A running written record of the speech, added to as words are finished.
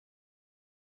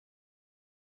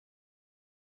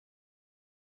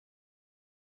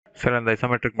Sir ಒಂದು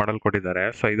isometric model ಕೊಟ್ಟಿದ್ದಾರೆ.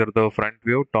 So ಇದ್ರದ್ದು ಫ್ರಂಟ್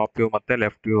ವ್ಯೂ, ಟಾಪ್ ವ್ಯೂ ಮತ್ತೆ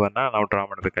ಲೆಫ್ಟ್ ವ್ಯೂ ಅನ್ನ ನಾವು ಡ್ರಾ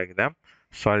ಮಾಡಬೇಕಾಗಿದೆ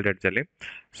ಸಾಲಿಡ್ ಎಡ್ಜ್ ಅಲ್ಲಿ.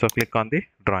 So click on the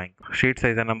drawing. Sheet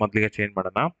size ಅನ್ನ ಮೊದಲಿಗೆ ಚೇಂಜ್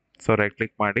ಮಾಡೋಣ. ಸೊ ರೈಟ್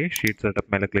ಕ್ಲಿಕ್ ಮಾಡಿ ಶೀಟ್ ಸೆಟಪ್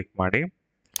ಮೇಲೆ ಕ್ಲಿಕ್ ಮಾಡಿ.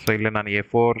 ಸೊ ಇಲ್ಲಿ ನಾನು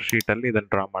A4 ಶೀಟ್ ಅಲ್ಲಿ ಇದನ್ನ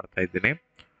ಡ್ರಾ ಮಾಡ್ತಾ ಇದ್ದೀನಿ.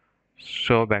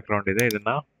 ಶೋ ಬ್ಯಾಕ್ ಗ್ರೌಂಡ್ ಇದೆ,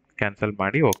 ಇದನ್ನ ಕ್ಯಾನ್ಸಲ್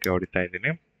ಮಾಡಿ ಓಕೆ ಹೊಡಿತಾ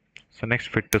ಇದ್ದೀನಿ. So next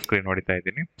fit to screen ಹೊಡಿತಾ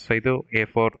ಇದ್ದೀನಿ. ಸೊ ಇದು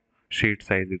A4 ಶೀಟ್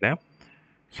ಸೈಜ್ ಇದೆ.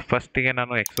 ಸೊ ಫಸ್ಟಿಗೆ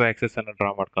ನಾನು XY ಆಕ್ಸಿಸ್ ಅನ್ನು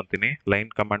ಡ್ರಾ ಮಾಡ್ಕೊತೀನಿ. ಲೈನ್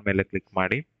ಕಮಾಂಡ್ ಮೇಲೆ ಕ್ಲಿಕ್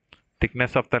ಮಾಡಿ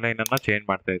ಥಿಕ್ನೆಸ್ ಆಫ್ ದ ಲೈನ್ ಅನ್ನ ಚೇಂಜ್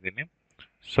ಮಾಡ್ತಾ ಇದ್ದೀನಿ.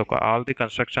 So all the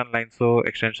construction lines,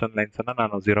 extension lines ಅನ್ನ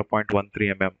ನಾನು 0.13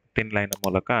 mm ತಿನ್ ಲೈನ್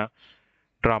ಮೂಲಕ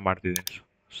ಡ್ರಾ ಮಾಡ್ತಿದ್ದೀನಿ.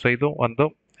 ಸೊ ಇದು ಒಂದು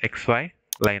XY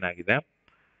ಲೈನ್ ಆಗಿದೆ.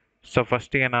 ಸೊ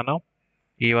ಫಸ್ಟಿಗೆ ನಾನು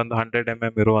ಈ ಒಂದು 100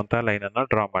 mm ಇರುವಂತಹ ಲೈನ್ ಅನ್ನ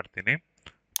ಡ್ರಾ ಮಾಡ್ತೀನಿ.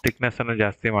 ಥಿಕ್ನೆಸ್ ಅನ್ನು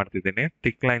ಜಾಸ್ತಿ ಮಾಡ್ತಿದ್ದೀನಿ.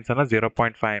 ಥಿಕ್ ಲೈನ್ಸ್ ಅನ್ನ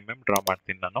 0.5 mm ಡ್ರಾ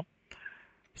ಮಾಡ್ತೀನಿ ನಾನು.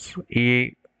 ಈ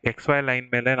XY ಲೈನ್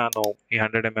ಮೇಲೆ ನಾನು ಈ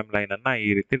 100 mm ಲೈನ್ ಅನ್ನ ಈ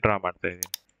ರೀತಿ ಡ್ರಾ ಮಾಡ್ತಾ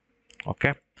ಇದ್ದೀನಿ.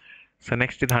 ಓಕೆ. ಸೊ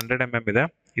ನೆಕ್ಸ್ಟ್ ಇದು 100 mm ಇದೆ.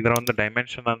 ಇದರ ಒಂದು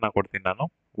ಡೈಮೆನ್ಷನ್ ಅನ್ನ ಕೊಡ್ತೀನಿ ನಾನು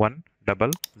 100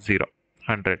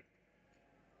 100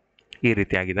 ಈ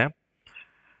ರೀತಿ ಆಗಿದೆ.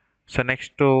 ಸೊ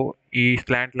ನೆಕ್ಸ್ಟ್ ಈ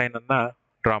ಸ್ಲ್ಯಾಂಟ್ ಲೈನ್ ಅನ್ನ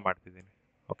ಡ್ರಾ ಮಾಡ್ತಿದ್ದೀನಿ.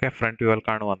 ಓಕೆ, ಫ್ರಂಟ್ ವ್ಯೂ ಅಲ್ಲಿ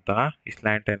ಕಾಣುವಂತಹ ಈ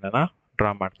ಸ್ಲ್ಯಾಂಟ್ ಲೈನ್ ಅನ್ನ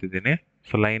ಡ್ರಾ ಮಾಡ್ತಿದ್ದೀನಿ.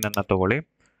 ಸೊ ಲೈನ್ ಅನ್ನ ತಗೊಳ್ಳಿ.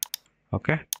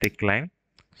 Okay, thick line.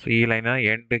 ಸೊ ಈ ಲೈನ್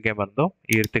ಎಂಡ್ಗೆ ಬಂದು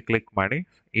ಈ ರೀತಿ ಕ್ಲಿಕ್ ಮಾಡಿ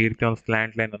ಈ ರೀತಿ ಒಂದು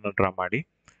ಸ್ಲ್ಯಾಂಟ್ ಲೈನ್ ಅನ್ನು ಡ್ರಾ ಮಾಡಿ.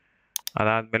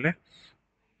 ಅದಾದ್ಮೇಲೆ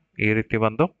ಈ ರೀತಿ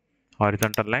ಒಂದು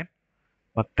ಹಾರಿಜಾಂಟಲ್ ಲೈನ್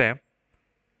ಮತ್ತೆ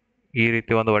ಈ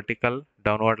ರೀತಿ ಒಂದು ವರ್ಟಿಕಲ್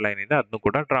ಡೌನ್ವರ್ಡ್ ಲೈನ್ ಇದೆ, ಅದನ್ನು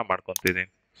ಕೂಡ ಡ್ರಾ ಮಾಡ್ಕೊತಿದ್ದೀನಿ.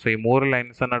 ಸೊ ಈ 3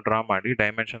 ಲೈನ್ಸ್ ಅನ್ನ ಡ್ರಾ ಮಾಡಿ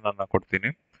ಡೈಮೆನ್ಷನ್ ಅನ್ನ ಕೊಡ್ತೀನಿ.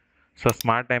 ಸೊ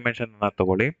ಸ್ಮಾರ್ಟ್ ಡೈಮೆನ್ಷನ್ ಅನ್ನ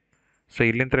ತಗೊಳ್ಳಿ. ಸೊ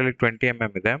ಇಲ್ಲಿಂದ 20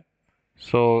 mm ಇದೆ.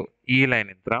 ಸೊ ಈ ಲೈನ್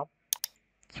ಇಂದ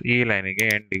ಈ ಲೈನಿಗೆ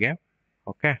ಎಂಡಿಗೆ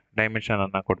ಓಕೆ ಡೈಮೆನ್ಷನ್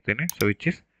ಅನ್ನ ಕೊಡ್ತೀನಿ. ಸೊ ವಿಚ್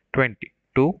ಇಸ್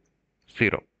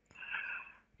 20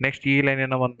 ನೆಕ್ಸ್ಟ್ ಈ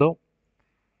ಲೈನಿನ ಒಂದು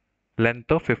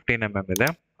ಲೆಂತ್ 15 mm ಇದೆ,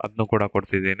 ಅದನ್ನು ಕೂಡ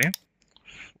ಕೊಡ್ತಿದ್ದೀನಿ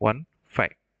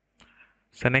 15.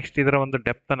 ಸೊ ನೆಕ್ಸ್ಟ್ ಇದರ ಒಂದು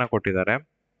ಡೆಪ್ತ್ ಅನ್ನ ಕೊಟ್ಟಿದ್ದಾರೆ.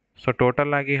 ಸೊ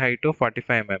ಟೋಟಲ್ ಆಗಿ ಹೈಟು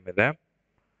 45 mm ಇದೆ.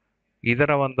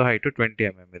 ಇದರ ಒಂದು ಹೈಟು 20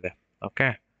 mm ಇದೆ. ಓಕೆ,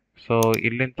 ಸೊ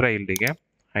ಇಲ್ಲಿಂದ ಇಲ್ಲಿಗೆ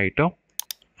ಹೈಟು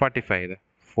 45 ಇದೆ.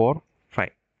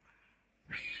 45.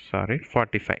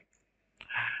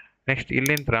 ನೆಕ್ಸ್ಟ್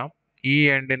ಇಲ್ಲಿಂದ ಈ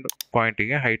ಎಂಡಿನ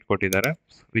ಪಾಯಿಂಟಿಗೆ ಹೈಟ್ ಕೊಟ್ಟಿದ್ದಾರೆ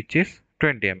ವಿಚ್ ಇಸ್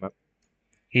 20 mm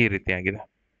ಈ ರೀತಿ ಆಗಿದೆ.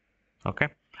 ಓಕೆ,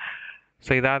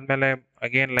 ಸೊ ಇದಾದ್ಮೇಲೆ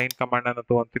ಅಗೇನ್ ಲೈನ್ ಕಮಾಂಡ್ ಅನ್ನು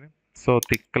ತಗೊಂತೀನಿ. ಸೊ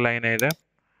ಥಿಕ್ ಲೈನ್ ಇದೆ,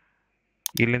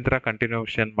 ಇಲ್ಲಿಂದ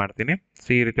ಕಂಟಿನ್ಯೂಷನ್ ಮಾಡ್ತೀನಿ. ಸೊ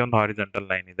ಈ ರೀತಿ ಒಂದು ಹಾರಿಜಾಂಟಲ್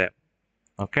ಲೈನ್ ಇದೆ.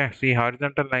 ಓಕೆ, ಸೊ ಈ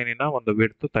ಹಾರಿಜಾಂಟಲ್ ಲೈನಿನ ಒಂದು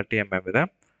ವಿಡ್ತ್ 30 mm ಇದೆ.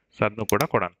 ಸೊ ಅದನ್ನು ಕೂಡ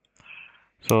ಕೊಡೋಣ.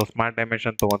 So smart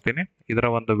dimension ತಗೊಂತೀನಿ. ಇದರ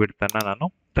ಒಂದು ವಿಡ್ತ್ ಅನ್ನ ನಾನು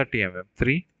 30 mm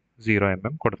 30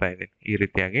 mm ಕೊಡ್ತಾ ಇದ್ದೀನಿ ಈ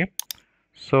ರೀತಿಯಾಗಿ.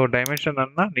 ಸೊ ಡೈಮೆನ್ಷನ್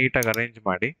ಅನ್ನ ನೀಟಾಗಿ ಅರೇಂಜ್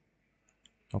ಮಾಡಿ.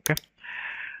 ಓಕೆ,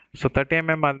 ಸೊ 30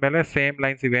 mm ಆದ್ಮೇಲೆ ಸೇಮ್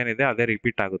ಲೈನ್ಸ್ ಇವೇನಿದೆ ಅದೇ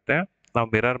ರಿಪೀಟ್ ಆಗುತ್ತೆ. ನಾವು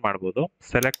ಮಿರರ್ ಮಾಡ್ಬೋದು.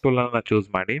 ಸೆಲೆಕ್ಟ್ ಟೂಲ್ ಅನ್ನ ಚೂಸ್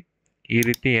ಮಾಡಿ ಈ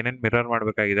ರೀತಿ ಏನೇನು ಮಿರರ್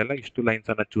ಮಾಡಬೇಕಾಗಿದೆಲ್ಲ ಇಷ್ಟು ಲೈನ್ಸ್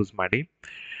ಅನ್ನ ಚೂಸ್ ಮಾಡಿ.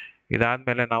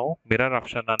 ಇದಾದ್ಮೇಲೆ ನಾವು ಮಿರರ್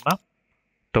ಆಪ್ಷನ್ ಅನ್ನ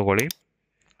ತಗೊಳ್ಳಿ.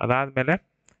 ಅದಾದ್ಮೇಲೆ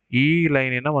ಈ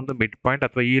ಲೈನಿನ ಒಂದು ಮಿಡ್ ಪಾಯಿಂಟ್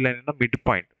ಅಥವಾ ಈ ಲೈನಿನ ಮಿಡ್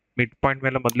ಪಾಯಿಂಟ್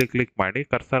ಮೇಲೆ ಮೊದಲಿಗೆ ಕ್ಲಿಕ್ ಮಾಡಿ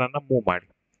ಕರ್ಸರ್ ಅನ್ನ ಮೂವ್ ಮಾಡಿ.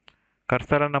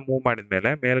 ಕರ್ಸರ್ ಅನ್ನ ಮೂವ್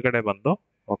ಮಾಡಿದ್ಮೇಲೆ ಮೇಲ್ಗಡೆ ಬಂದು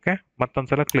ಓಕೆ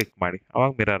ಮತ್ತೊಂದ್ಸಲ ಕ್ಲಿಕ್ ಮಾಡಿ,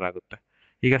 ಅವಾಗ ಮಿರರ್ ಆಗುತ್ತೆ.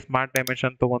 ಈಗ ಸ್ಮಾರ್ಟ್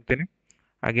ಡೈಮೆನ್ಷನ್ ತಗೊಂತೀನಿ.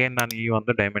 ಅಗೇನ್ ನಾನು ಈ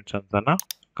ಒಂದು ಡೈಮೆನ್ಷನ್ಸ್ ಅನ್ನ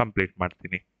ಕಂಪ್ಲೀಟ್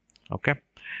ಮಾಡ್ತೀನಿ. ಓಕೆ,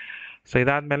 ಸೊ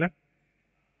ಇದಾದ್ಮೇಲೆ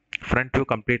ಫ್ರಂಟ್ ವ್ಯೂ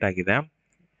ಕಂಪ್ಲೀಟ್ ಆಗಿದೆ.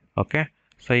 ಓಕೆ,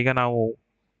 ಸೊ ಈಗ ನಾವು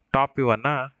ಟಾಪ್ ವ್ಯೂ ಅನ್ನ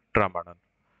ಡ್ರಾ ಮಾಡೋಣ.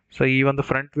 ಸೊ ಈ ಒಂದು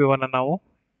ಫ್ರಂಟ್ ವ್ಯೂ ಅನ್ನ ನಾವು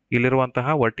ಇಲ್ಲಿರುವಂತಹ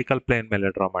ವರ್ಟಿಕಲ್ ಪ್ಲೇನ್ ಮೇಲೆ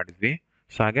ಡ್ರಾ ಮಾಡಿದ್ವಿ.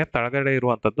 ಸೊ ಹಾಗೆ ತಳಗಡೆ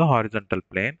ಇರುವಂತದ್ದು horizontal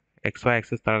plane, XY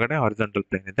Axis ತಳಗಡೆ horizontal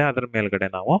plane ಇದೆ, ಅದರ ಮೇಲ್ಗಡೆ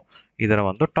ನಾವು ಇದರ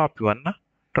ಒಂದು ಟಾಪ್ ವ್ಯೂ ಅನ್ನ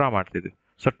ಡ್ರಾ ಮಾಡ್ತಿದ್ವಿ.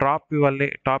 ಸೊ ಟಾಪ್ ವ್ಯೂ ಅಲ್ಲಿ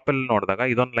ಟಾಪ್ ಅಲ್ಲಿ ನೋಡಿದಾಗ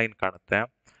ಇದೊಂದು ಲೈನ್ ಕಾಣುತ್ತೆ,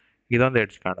 ಇದೊಂದು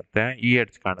ಎಡ್ಜ್ ಕಾಣುತ್ತೆ, ಈ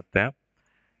ಎಡ್ಜ್ ಕಾಣುತ್ತೆ,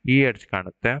 ಈ ಎಡ್ಜ್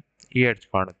ಕಾಣುತ್ತೆ, ಈ ಎಡ್ಜ್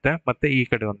ಕಾಣುತ್ತೆ, ಮತ್ತೆ ಈ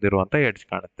ಕಡೆ ಒಂದಿರುವಂತ ಎಡ್ಜ್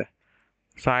ಕಾಣುತ್ತೆ.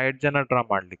 ಸೊ ಆ ಎಡ್ಜ್ ಅನ್ನ ಡ್ರಾ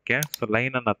ಮಾಡ್ಲಿಕ್ಕೆ ಸೊ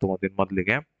ಲೈನ್ ಅನ್ನ ತಗೋತೀನಿ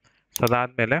ಮೊದಲಿಗೆ. ಸೊ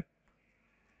ಅದಾದ್ಮೇಲೆ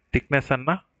ಥಿಕ್ನೆಸ್ ಅನ್ನ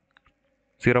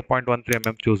 0.13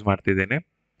 mm ಚೂಸ್ ಮಾಡ್ತಿದ್ದೀನಿ.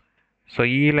 ಸೊ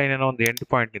ಈ ಲೈನಿನ ಒಂದು ಎಂಡ್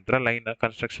ಪಾಯಿಂಟ್ ಇದ್ರೆ ಲೈನ್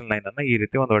ಕನ್ಸ್ಟ್ರಕ್ಷನ್ ಲೈನ್ ಅನ್ನ ಈ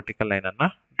ರೀತಿ ಒಂದು ವರ್ಟಿಕಲ್ ಲೈನ್ ಅನ್ನ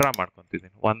ಡ್ರಾ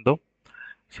ಮಾಡ್ಕೊಂತಿದ್ದೀನಿ ಒಂದು.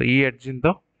 ಸೊ ಈ ಎಡ್ಜ್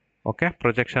ಇಂದು ಓಕೆ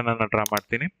ಪ್ರೊಜೆಕ್ಷನ್ ಅನ್ನ ಡ್ರಾ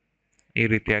ಮಾಡ್ತೀನಿ ಈ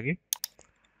ರೀತಿಯಾಗಿ.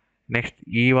 ನೆಕ್ಸ್ಟ್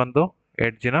ಈ ಒಂದು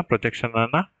ಎಡ್ಜಿನ ಪ್ರೊಜೆಕ್ಷನ್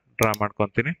ಅನ್ನ ಡ್ರಾ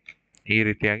ಮಾಡ್ಕೊತೀನಿ ಈ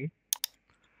ರೀತಿಯಾಗಿ.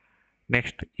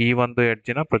 ನೆಕ್ಸ್ಟ್ ಈ ಒಂದು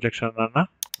ಎಡ್ಜಿನ ಪ್ರೊಜೆಕ್ಷನ್ ಅನ್ನ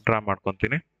ಡ್ರಾ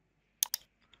ಮಾಡ್ಕೊತೀನಿ.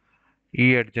 ಈ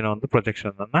ಎಡ್ಜಿನ ಒಂದು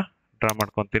ಪ್ರೊಜೆಕ್ಷನ್ ಅನ್ನ ಡ್ರಾ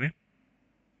ಮಾಡ್ಕೊತೀನಿ.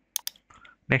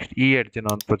 ನೆಕ್ಸ್ಟ್ ಈ ಎಡ್ಜಿನ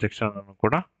ಒಂದು ಪ್ರೊಜೆಕ್ಷನ್ ಅನ್ನು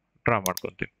ಕೂಡ ಡ್ರಾ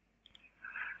ಮಾಡ್ಕೊತೀನಿ.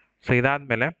 ಸೊ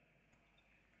ಇದಾದ್ಮೇಲೆ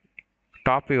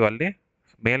ಟಾಪ್ ವ್ಯೂ ಅಲ್ಲಿ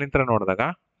ಮೇಲಿಂದ ನೋಡಿದಾಗ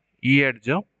ಈ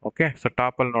ಎಡ್ಜ್ ಓಕೆ, ಸೊ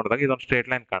ಟಾಪ್ ಅಲ್ಲಿ ನೋಡಿದಾಗ ಇದೊಂದು ಸ್ಟ್ರೇಟ್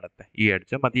ಲೈನ್ ಕಾಣುತ್ತೆ, ಈ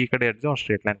ಎಡ್ಜ್ ಮತ್ತೆ ಈ ಕಡೆ ಎಡ್ಜ್ ಒಂದು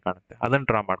ಸ್ಟ್ರೇಟ್ ಲೈನ್ ಕಾಣುತ್ತೆ, ಅದನ್ನ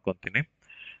ಡ್ರಾ ಮಾಡ್ಕೊತೀನಿ.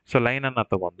 ಸೊ ಲೈನ್ ಅನ್ನ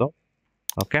ತಗೊಂಡು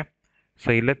ಓಕೆ, ಸೊ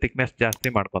ಇಲ್ಲೇ ಥಿಕ್ನೆಸ್ ಜಾಸ್ತಿ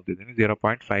ಮಾಡ್ಕೊತಿದ್ದೀನಿ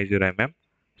 0.50 mm.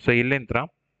 ಸೊ ಇಲ್ಲಿಂದ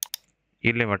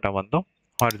ಇಲ್ಲಿ ಮಟ್ಟ ಒಂದು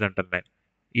ಹಾರಿಜಾಂಟಲ್ ಲೈನ್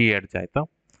ಈ ಎಡ್ಜ್ ಆಯ್ತು.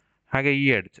 ಹಾಗೆ ಈ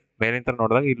ಎಡ್ಜ್ ಮೇಲಿಂದ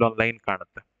ನೋಡಿದಾಗ ಇಲ್ಲೊಂದು ಲೈನ್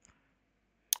ಕಾಣುತ್ತೆ,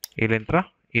 ಇಲ್ಲಿಂದ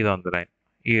ಇದೊಂದು ಲೈನ್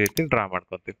ಈ ರೀತಿ ಡ್ರಾ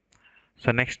ಮಾಡ್ಕೊತೀವಿ.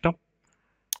 ಸೊ ನೆಕ್ಸ್ಟ್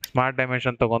ಸ್ಮಾರ್ಟ್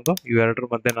ಡೈಮೆನ್ಷನ್ ತಗೊಂಡು ಇವೆರಡರ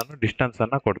ಮಧ್ಯೆ ನಾನು ಡಿಸ್ಟೆನ್ಸ್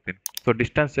ಅನ್ನ ಕೊಡ್ತೀನಿ. ಸೊ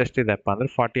ಡಿಸ್ಟೆನ್ಸ್ ಎಷ್ಟಿದೆಪ್ಪ ಅಂದ್ರೆ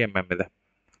 40 mm ಇದೆ.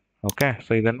 ಓಕೆ,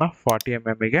 ಸೊ ಇದನ್ನ 40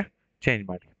 mm ಗೆ ಚೇಂಜ್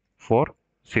ಮಾಡಿ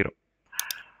 40.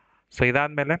 ಸೊ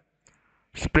ಇದಾದ್ಮೇಲೆ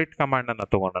ಸ್ಪ್ಲಿಟ್ ಕಮಾಂಡ್ ಅನ್ನ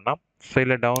ತಗೊಂಡೋಣ. ಸೊ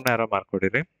ಇಲ್ಲಿ down arrow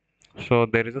ಮಾಡ್ಕೊಡಿರಿ. So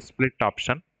there is a split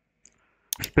option.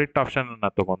 Split option ಅನ್ನ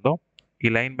ತಗೊಂಡು ಈ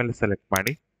ಲೈನ್ ಮೇಲೆ ಸೆಲೆಕ್ಟ್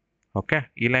ಮಾಡಿ. ಓಕೆ,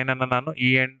 ಈ ಲೈನ್ ಅನ್ನ ನಾನು ಈ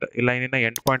ಲೈನಿನ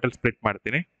ಎಂಡ್ ಪಾಯಿಂಟ್ ಅಲ್ಲಿ ಸ್ಪ್ಲಿಟ್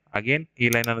ಮಾಡ್ತೀನಿ. ಅಗೇನ್ ಈ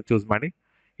ಲೈನ್ ಅನ್ನು ಚೂಸ್ ಮಾಡಿ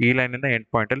ಈ ಲೈನಿನ ಎಂಡ್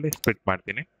ಪಾಯಿಂಟ್ ಅಲ್ಲಿ ಸ್ಪ್ಲಿಟ್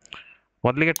ಮಾಡ್ತೀನಿ.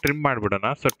 ಮೊದಲಿಗೆ ಟ್ರಿಮ್ ಮಾಡ್ಬಿಡೋಣ.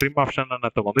 ಸೊ ಟ್ರಿಮ್ ಆಪ್ಷನ್ ಅನ್ನ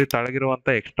ತಗೊಂಡು ಈ ತಳಗಿರುವಂತ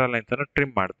ಎಕ್ಸ್ಟ್ರಾ ಲೈನ್ಸ್ ಅನ್ನು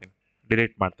ಟ್ರಿಮ್ ಮಾಡ್ತೀನಿ,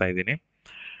 ಡಿಲೀಟ್ ಮಾಡ್ತಾ ಇದ್ದೀನಿ.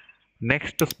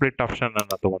 ನೆಕ್ಸ್ಟ್ ಸ್ಪ್ಲಿಟ್ ಆಪ್ಷನ್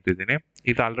ಅನ್ನ ತಗೊಂತಿದ್ದೀನಿ.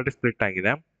 ಇದು ಆಲ್ರೆಡಿ ಸ್ಪ್ಲಿಟ್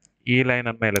ಆಗಿದೆ. ಈ ಲೈನ್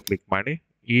ಮೇಲೆ ಕ್ಲಿಕ್ ಮಾಡಿ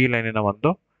ಈ ಲೈನಿನ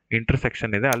ಒಂದು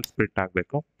ಇಂಟರ್ಸೆಕ್ಷನ್ ಇದೆ, ಅಲ್ಲಿ ಸ್ಪ್ಲಿಟ್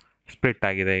ಆಗಬೇಕು. ಸ್ಪ್ಲಿಟ್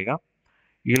ಆಗಿದೆ. ಈಗ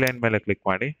ಈ ಲೈನ್ ಮೇಲೆ ಕ್ಲಿಕ್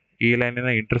ಮಾಡಿ ಈ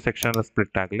ಲೈನಿನ ಇಂಟರ್ಸೆಕ್ಷನ್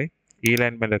ಸ್ಪ್ಲಿಟ್ ಆಗಲಿ. ಈ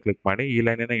ಲೈನ್ ಮೇಲೆ ಕ್ಲಿಕ್ ಮಾಡಿ ಈ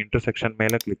ಲೈನಿನ ಇಂಟರ್ಸೆಕ್ಷನ್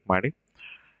ಮೇಲೆ ಕ್ಲಿಕ್ ಮಾಡಿ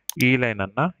ಈ ಲೈನ್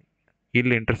ಅನ್ನ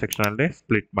ಇಲ್ಲಿ ಇಂಟರ್ಸೆಕ್ಷನ್ ಅಲ್ಲಿ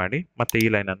ಸ್ಪ್ಲಿಟ್ ಮಾಡಿ ಮತ್ತೆ ಈ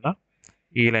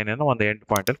ಲೈನನ್ನು ಒಂದು ಎಂಡ್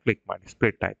ಪಾಯಿಂಟ್ ಅಲ್ಲಿ ಕ್ಲಿಕ್ ಮಾಡಿ.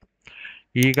 ಸ್ಪ್ಲಿಟ್ ಆಯ್ತು.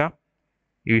 ಈಗ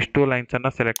ಇವಿಷ್ಟು ಲೈನ್ಸ್ ಅನ್ನ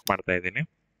ಸೆಲೆಕ್ಟ್ ಮಾಡ್ತಾ ಇದ್ದೀನಿ.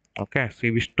 ಓಕೆ, ಸೊ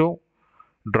ಇವಿಷ್ಟು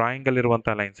ಡ್ರಾಯಿಂಗ್ ಅಲ್ಲಿ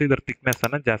ಇರುವಂತಹ ಲೈನ್ಸ್, ಇದರ ಥಿಕ್ನೆಸ್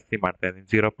ಅನ್ನ ಜಾಸ್ತಿ ಮಾಡ್ತಾ ಇದ್ದೀನಿ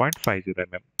 0.50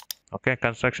 mm. ಓಕೆ,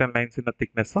 ಕನ್ಸ್ಟ್ರಕ್ಷನ್ ಲೈನ್ಸ್ ಇನ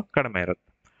ಥಿಕ್ನೆಸ್ ಕಡಿಮೆ ಇರುತ್ತೆ.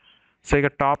 ಸೊ ಈಗ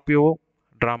ಟಾಪ್ ವ್ಯೂ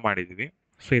ಡ್ರಾ ಮಾಡಿದೀವಿ.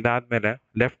 ಸೊ ಇದಾದ್ಮೇಲೆ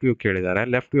ಲೆಫ್ಟ್ ವ್ಯೂ ಕೇಳಿದ್ದಾರೆ.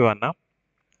 ಲೆಫ್ಟ್ ವ್ಯೂ ಅನ್ನ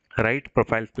ರೈಟ್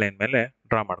ಪ್ರೊಫೈಲ್ ಪ್ಲೇನ್ ಮೇಲೆ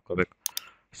ಡ್ರಾ ಮಾಡ್ಕೋಬೇಕು.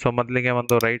 ಸೊ ಮೊದಲಿಗೆ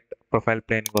ಒಂದು ರೈಟ್ ಪ್ರೊಫೈಲ್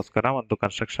ಪ್ಲೇನ್ಗೋಸ್ಕರ ಒಂದು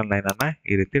ಕನ್ಸ್ಟ್ರಕ್ಷನ್ ಲೈನ್ ಅನ್ನ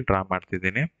ಈ ರೀತಿ ಡ್ರಾ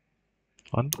ಮಾಡ್ತಿದ್ದೀನಿ.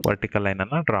 ಒಂದು ವರ್ಟಿಕಲ್ ಲೈನ್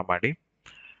ಅನ್ನ ಡ್ರಾ ಮಾಡಿ.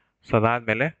 ಸೊ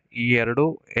ಅದಾದ್ಮೇಲೆ ಈ ಎರಡು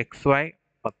XY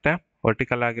ಮತ್ತೆ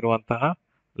ವರ್ಟಿಕಲ್ ಆಗಿರುವಂತಹ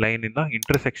ಲೈನ್ ಇಂದ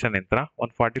ಇಂಟರ್ಸೆಕ್ಷನ್ ಇಂದ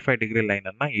ಒಂದು 45 ಡಿಗ್ರಿ ಲೈನ್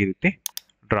ಅನ್ನ ಈ ರೀತಿ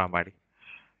ಡ್ರಾ ಮಾಡಿ.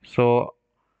 ಸೊ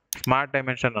ಸ್ಮಾರ್ಟ್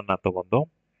ಡೈಮೆನ್ಷನ್ ಅನ್ನ ತಗೊಂಡು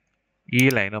ಈ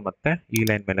ಲೈನ್ ಮತ್ತೆ ಈ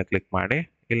ಲೈನ್ ಮೇಲೆ ಕ್ಲಿಕ್ ಮಾಡಿ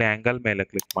ಇಲ್ಲಿ ಆಂಗಲ್ ಮೇಲೆ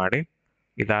ಕ್ಲಿಕ್ ಮಾಡಿ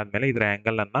ಇದಾದ್ಮೇಲೆ ಇದರ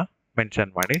ಆಂಗಲ್ ಅನ್ನ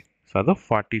ಮೆನ್ಷನ್ ಮಾಡಿ. ಸೊ ಅದು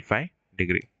 45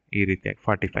 ಡಿಗ್ರಿ ಈ ರೀತಿಯಾಗಿ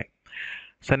 45.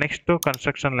 ಸೊ ನೆಕ್ಸ್ಟ್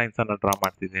ಕನ್ಸ್ಟ್ರಕ್ಷನ್ ಲೈನ್ಸ್ ಅನ್ನ ಡ್ರಾ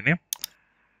ಮಾಡ್ತಿದ್ದೀನಿ.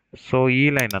 ಸೊ ಈ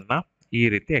ಲೈನ್ ಅನ್ನ ಈ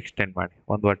ರೀತಿ ಎಕ್ಸ್ಟೆಂಡ್ ಮಾಡಿ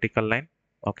ಒಂದು vertical line.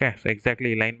 Okay, so exactly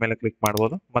ಈ ಲೈನ್ ಮೇಲೆ ಕ್ಲಿಕ್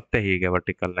ಮಾಡ್ಬೋದು ಮತ್ತೆ ಹೀಗೆ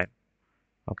ವರ್ಟಿಕಲ್ ಲೈನ್.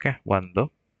 ಓಕೆ, ಒಂದು.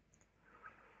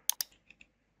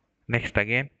 ನೆಕ್ಸ್ಟ್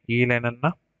ಅಗೇನ್ ಈ ಲೈನ್ ಅನ್ನ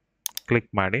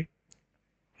ಕ್ಲಿಕ್ ಮಾಡಿ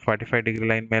 45 ಡಿಗ್ರಿ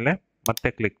ಲೈನ್ ಮೇಲೆ ಮತ್ತೆ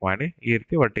ಕ್ಲಿಕ್ ಮಾಡಿ ಈ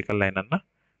ರೀತಿ ವರ್ಟಿಕಲ್ ಲೈನ್ ಅನ್ನ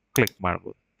ಕ್ಲಿಕ್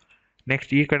ಮಾಡ್ಬೋದು.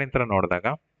 ನೆಕ್ಸ್ಟ್ ಈ ಕಡೆಯಿಂದ ನೋಡಿದಾಗ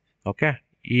ಓಕೆ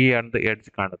ಈ ಒಂದು ಎಡ್ಜ್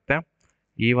ಕಾಣುತ್ತೆ.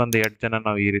 ಈ ಒಂದು ಎಡ್ಜ್ ಅನ್ನ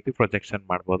ನಾವು ಈ ರೀತಿ ಪ್ರೊಜೆಕ್ಷನ್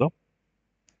ಮಾಡ್ಬೋದು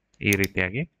ಈ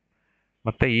ರೀತಿಯಾಗಿ.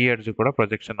 ಮತ್ತೆ ಈ ಎಡ್ಜ್ ಕೂಡ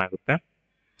ಪ್ರೊಜೆಕ್ಷನ್ ಆಗುತ್ತೆ,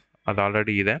 ಅದು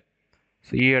ಆಲ್ರೆಡಿ ಇದೆ.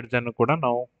 ಸೊ ಈ ಎಡ್ಜ್ ಅನ್ನು ಕೂಡ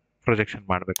ನಾವು ಪ್ರೊಜೆಕ್ಷನ್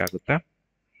ಮಾಡಬೇಕಾಗುತ್ತೆ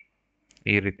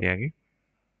ಈ ರೀತಿಯಾಗಿ.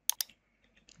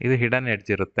 ಇದು ಹಿಡನ್ ಎಡ್ಜ್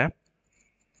ಇರುತ್ತೆ.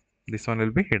 This one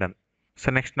will be hidden.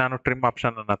 So next ನಾನು ಟ್ರಿಮ್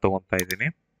ಆಪ್ಷನ್ ಅನ್ನ ತಗೊಂತಾ ಇದ್ದೀನಿ.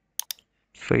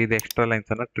 ಸೊ ಇದು ಎಕ್ಸ್ಟ್ರಾ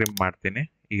ಲೈನ್ಸ್ ಅನ್ನ ಟ್ರಿಮ್ ಮಾಡ್ತೀನಿ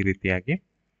ಈ ರೀತಿಯಾಗಿ.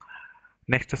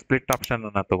 ನೆಕ್ಸ್ಟ್ ಸ್ಪ್ಲಿಟ್ ಆಪ್ಷನ್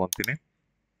ಅನ್ನ ತಗೊಂತೀನಿ.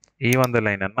 ಈ ಒಂದು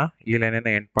ಲೈನ್ ಅನ್ನ ಈ ಲೈನಿನ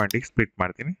ಎಂಡ್ ಪಾಯಿಂಟಿಗೆ ಸ್ಪ್ಲಿಟ್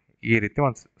ಮಾಡ್ತೀನಿ. ಈ ರೀತಿ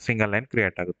ಒಂದು ಸಿಂಗಲ್ ಲೈನ್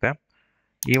ಕ್ರಿಯೇಟ್ ಆಗುತ್ತೆ.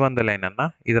 ಈ ಒಂದು ಲೈನ್ ಅನ್ನ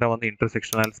ಇದರ ಒಂದು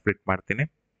ಇಂಟರ್ಸೆಕ್ಷನ್ ಅಲ್ಲಿ ಸ್ಪ್ಲಿಟ್ ಮಾಡ್ತೀನಿ.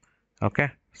 ಓಕೆ,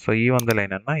 ಸೊ ಈ ಒಂದು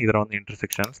ಲೈನ್ ಅನ್ನ ಇದರ ಒಂದು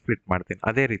ಇಂಟರ್ಸೆಕ್ಷನ್ ಸ್ಪ್ಲಿಟ್ ಮಾಡ್ತೀನಿ.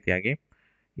 ಅದೇ ರೀತಿಯಾಗಿ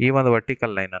ಈ ಒಂದು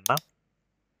ವರ್ಟಿಕಲ್ ಲೈನ್ ಅನ್ನ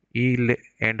ಈ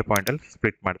ಎಂಡ್ ಪಾಯಿಂಟ್ ಅಲ್ಲಿ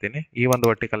ಸ್ಪ್ಲಿಟ್ ಮಾಡ್ತೀನಿ. ಈ ಒಂದು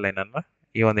ವರ್ಟಿಕಲ್ ಲೈನ್ ಅನ್ನ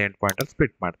ಈ ಒಂದು ಎಂಡ್ ಪಾಯಿಂಟ್ ಅಲ್ಲಿ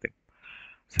ಸ್ಪ್ಲಿಟ್ ಮಾಡ್ತೀನಿ.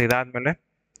 ಸೊ ಇದಾದ್ಮೇಲೆ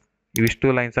ಇವಿಷ್ಟು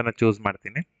ಲೈನ್ಸ್ ಅನ್ನ ಚೂಸ್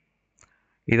ಮಾಡ್ತೀನಿ.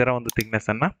 ಇದರ ಒಂದು ಥಿಕ್ನೆಸ್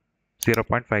ಅನ್ನ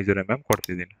 0.50 mm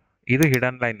ಕೊಡ್ತಿದ್ದೀನಿ. ಇದು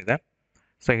ಹಿಡನ್ ಲೈನ್ ಇದೆ.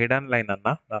 ಸೊ ಹಿಡನ್ ಲೈನ್ ಅನ್ನ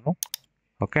ನಾನು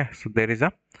okay, so there is a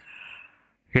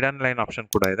hidden line option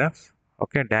ಕೂಡ ಇದೆ.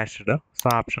 Okay, dashed. ಸೊ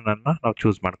ಆಪ್ಷನ್ ಅನ್ನ ನಾವು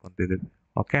ಚೂಸ್ ಮಾಡ್ಕೊಂತಿದ್ದೀವಿ.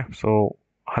 ಓಕೆ, ಸೊ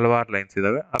ಹಲವಾರು ಲೈನ್ಸ್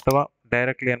ಇದಾವೆ. ಅಥವಾ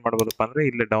ಡೈರೆಕ್ಟ್ಲಿ ಏನ್ ಮಾಡ್ಬೋದಪ್ಪ ಅಂದ್ರೆ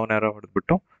ಇಲ್ಲಿ ಡೌನ್ ಆರೋ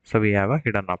ಹೊಡೆದ್ಬಿಟ್ಟು so we have a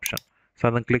hidden option. So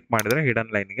ಅದನ್ನ ಕ್ಲಿಕ್ ಮಾಡಿದ್ರೆ ಹಿಡನ್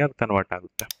ಲೈನ್ಗೆ ಅದು ಕನ್ವರ್ಟ್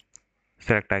ಆಗುತ್ತೆ,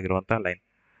 ಸೆಲೆಕ್ಟ್ ಆಗಿರುವಂತಹ ಲೈನ್.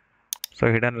 ಸೊ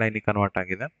ಹಿಡನ್ ಲೈನಿಗೆ ಕನ್ವರ್ಟ್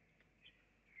ಆಗಿದೆ.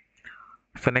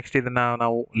 ಸೊ ನೆಕ್ಸ್ಟ್ ಇದನ್ನ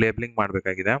ನಾವು ಲೇಬಲಿಂಗ್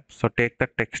ಮಾಡಬೇಕಾಗಿದೆ. So take the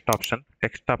text option.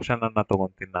 Text option ಅನ್ನ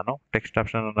ತಗೊಂತೀನಿ ನಾನು. ಟೆಕ್ಸ್ಟ್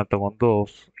ಆಪ್ಷನ್ ಅನ್ನ ತಗೊಂಡು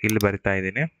ಇಲ್ಲಿ ಬರಿತಾ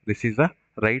ಇದ್ದೀನಿ. This is a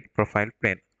right profile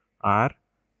plane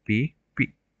RPP.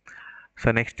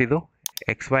 So next ಇದು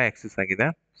XY ಆಕ್ಸಿಸ್ ಆಗಿದೆ.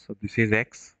 So this is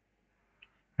X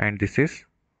and this is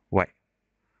Y.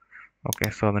 Okay,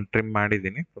 so ಅದನ್ನು ಟ್ರಿಮ್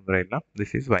ಮಾಡಿದ್ದೀನಿ, ತೊಂದರೆ ಇಲ್ಲ.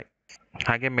 This is Y.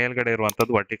 ಹಾಗೆ ಮೇಲ್ಗಡೆ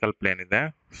ಇರುವಂಥದ್ದು ವರ್ಟಿಕಲ್ ಪ್ಲೇನ್ ಇದೆ.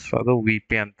 ಸೊ ಅದು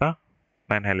VP ಅಂತ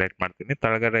ನಾನು ಹೈಲೈಟ್ ಮಾಡ್ತೀನಿ.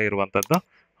 ತಳಗಡೆ ಇರುವಂಥದ್ದು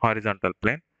ಹಾರಿಜಾಂಟಲ್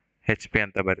ಪ್ಲೇನ್ HP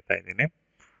ಅಂತ ಬರಿತಾ ಇದ್ದೀನಿ.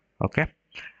 ಓಕೆ,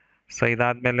 ಸೊ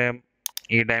ಇದಾದ್ಮೇಲೆ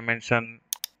ಈ ಡೈಮೆನ್ಷನ್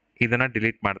ಇದನ್ನ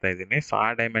ಡಿಲೀಟ್ ಮಾಡ್ತಾ ಇದ್ದೀನಿ. ಸೊ ಆ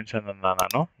ಡೈಮೆನ್ಷನ್ ಅನ್ನ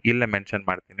ನಾನು ಇಲ್ಲೇ ಮೆನ್ಷನ್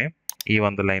ಮಾಡ್ತೀನಿ ಈ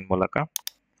ಒಂದು ಲೈನ್ ಮೂಲಕ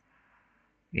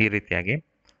ಈ ರೀತಿಯಾಗಿ.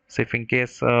 ಸೊ ಇಫ್ ಇನ್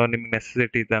ಕೇಸ್ ನಿಮ್ಗೆ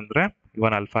ನೆಸೆಸಿಟಿ ಇದೆ ಅಂದ್ರೆ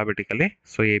ಇವನ್ ಅಲ್ಫಾಬೆಟಿಕಲಿ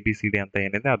ಸೊ ABCD ಅಂತ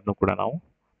ಏನಿದೆ ಅದನ್ನು ಕೂಡ ನಾವು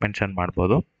ಮೆನ್ಷನ್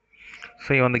ಮಾಡ್ಬೋದು. ಸೊ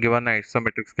ಈ ಒಂದು ಗಿವನ್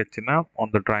ಐಸೋಮೆಟ್ರಿಕ್ ಸ್ಕೆಚ್ನ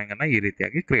ಒಂದು ಡ್ರಾಯಿಂಗ್ ಅನ್ನ ಈ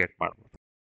ರೀತಿಯಾಗಿ ಕ್ರಿಯೇಟ್ ಮಾಡ್ಬೋದು.